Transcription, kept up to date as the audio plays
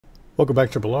Welcome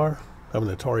back to R. I have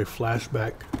an Atari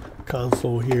Flashback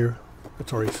console here,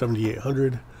 Atari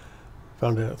 7800.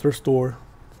 Found it at a thrift store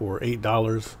for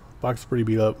 $8. Box is pretty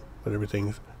beat up, but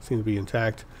everything seems to be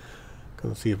intact.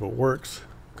 Gonna see if it works.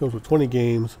 Comes with 20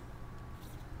 games,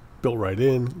 built right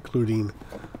in, including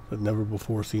the never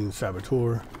before seen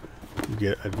Saboteur. You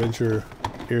get Adventure,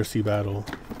 Air Sea Battle,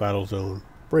 Battle Zone,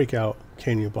 Breakout,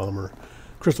 Canyon Bomber,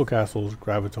 Crystal Castles,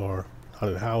 Gravatar,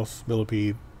 Haunted House,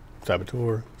 Millipede,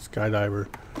 Saboteur, Skydiver,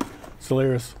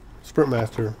 Solaris, Sprint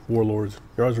Master, Warlords,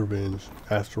 Yard's Revenge,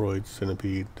 Asteroids,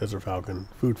 Centipede, Desert Falcon,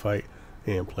 Food Fight,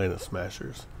 and Planet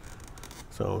Smashers.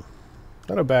 So,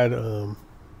 not a bad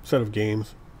set of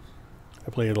games. I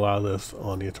played a lot of this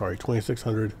on the Atari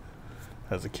 2600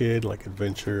 as a kid, like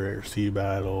Adventure, Air Sea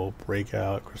Battle,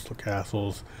 Breakout, Crystal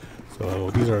Castles. So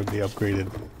these are the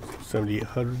upgraded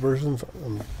 7800 versions,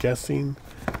 I'm guessing.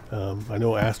 I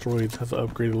know Asteroids has an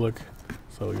upgraded look,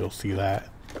 so you'll see that.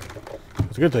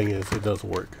 The good thing is it does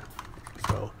work.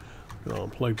 So,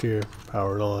 unplugged here,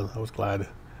 powered on. I was glad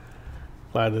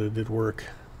that it did work.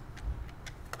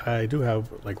 I do have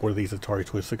like one of these Atari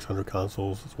 2600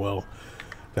 consoles as well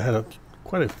that had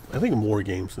I think more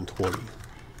games than 20.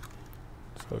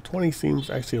 So 20 seems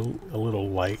actually a little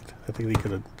light. I think they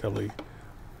could have definitely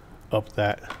upped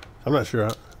that. I'm not sure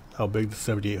how big the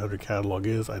 7800 catalog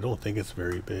is. I don't think it's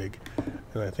very big,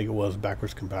 and I think it was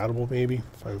backwards compatible. Maybe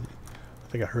I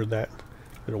think I heard that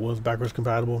it was backwards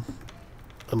compatible,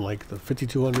 unlike the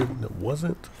 5200 it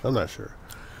wasn't. I'm not sure,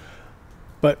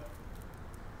 but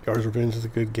Yard's Revenge is a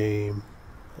good game.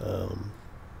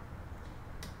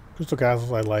 Crystal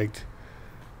Castles I liked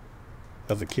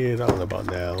as a kid. I don't know about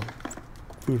now.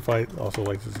 Food Fight also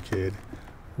liked as a kid.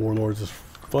 Warlords is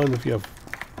fun if you have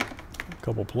a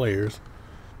couple players.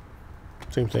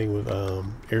 Same thing with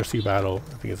Air Sea Battle.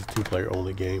 I think it's a 2-player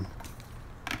only game.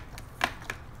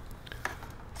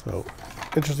 So,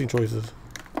 interesting choices.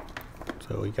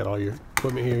 So you got all your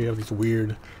equipment here. You have these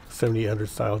weird 7800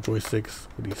 style joysticks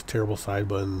with these terrible side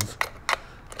buttons.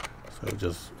 So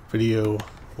just video,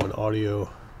 one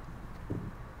audio.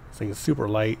 This thing is super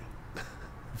light,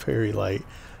 very light.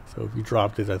 So if you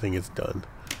dropped it, I think it's done.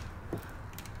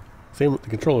 Same with the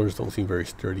controllers, don't seem very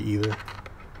sturdy either.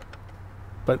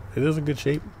 But it is in good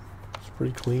shape. It's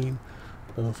pretty clean.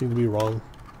 Doesn't seem to be wrong.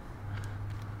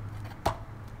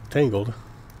 Tangled.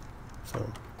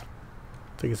 So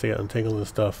take a second, untangling this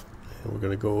stuff, and we're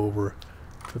gonna go over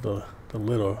to the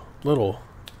little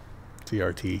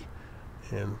CRT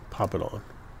and pop it on.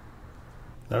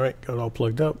 Alright, got it all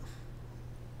plugged up.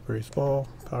 Very small,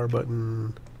 power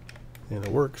button, and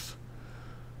it works.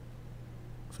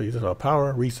 So you just have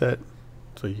power, reset.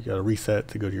 So you got to reset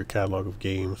to go to your catalog of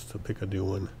games to pick a new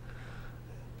one. And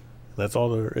that's all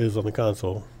there is on the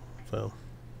console. So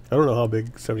I don't know how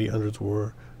big 7800s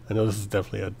were. I know this is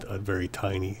definitely a very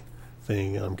tiny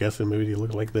thing. I'm guessing maybe they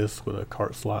look like this with a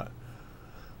cart slot.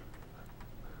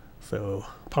 So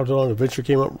popped it on. Adventure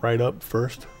came up right up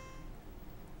first.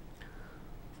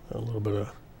 A little bit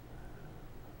of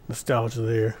nostalgia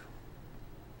there.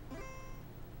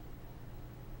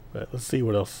 But let's see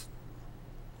what else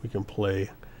we can play.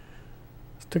 It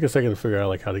took a second to figure out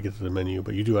like how to get to the menu,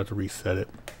 but you do have to reset it,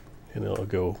 and it'll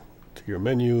go to your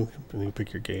menu, and you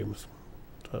pick your games.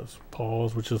 So it's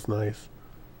pause, which is nice.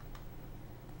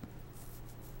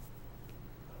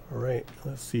 All right,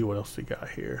 let's see what else we got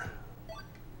here.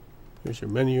 Here's your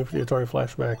menu for the Atari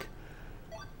Flashback.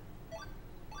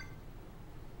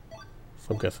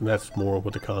 So I'm guessing that's more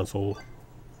what the console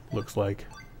looks like.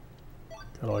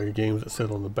 Got all your games that sit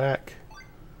on the back.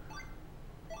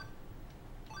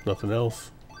 Nothing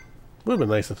else. Would have been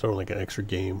nice to throw like an extra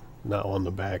game, not on the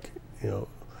back,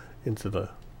 into the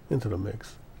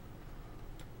mix.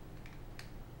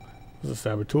 This is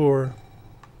Saboteur.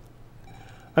 I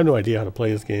have no idea how to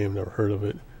play this game. Never heard of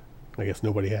it. I guess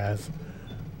nobody has.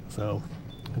 So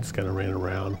I just kind of ran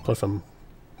around. Plus, I'm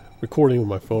recording with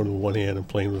my phone in one hand and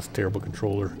playing with this terrible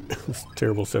controller, this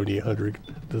terrible 7800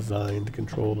 designed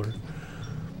controller.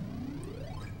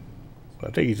 I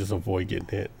think you just avoid getting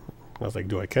hit. I was like,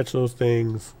 do I catch those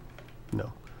things?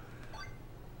 No.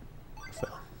 So,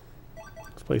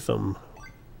 let's play something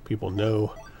people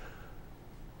know.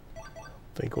 I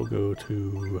think we'll go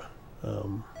to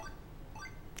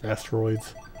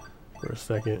Asteroids for a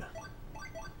second.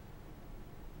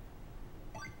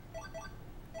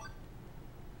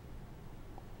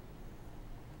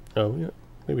 Oh, yeah,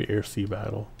 maybe Air Sea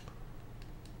Battle.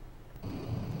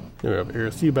 There we have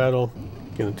Air Sea Battle.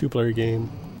 Again, a 2-player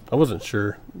game. I wasn't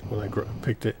sure when I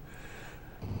picked it,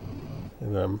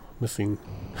 and I'm missing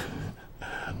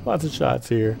lots of shots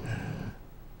here.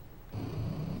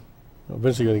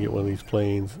 Eventually going to get one of these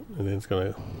planes, and then it's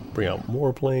going to bring out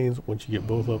more planes once you get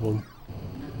both of them.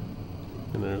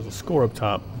 And there's a score up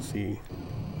top. See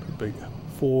the big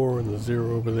 4 and the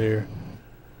 0 over there.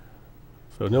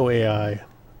 So no AI.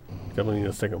 Definitely need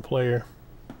a second player.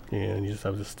 And you just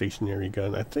have the stationary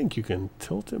gun. I think you can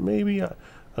tilt it maybe. I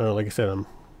don't know. Like I said, I'm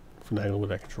finagling with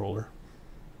that controller.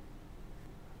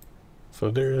 So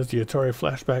there is the Atari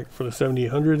Flashback for the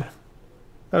 7800.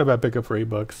 Not a bad pickup for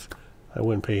 $8. I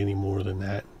wouldn't pay any more than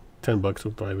that. $10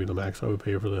 would probably be the max I would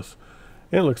pay for this.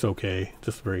 And it looks okay,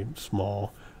 just very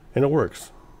small, and it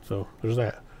works. So there's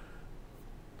that.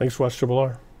 Thanks for watching Triple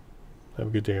R. Have a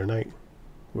good day or night,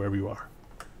 wherever you are.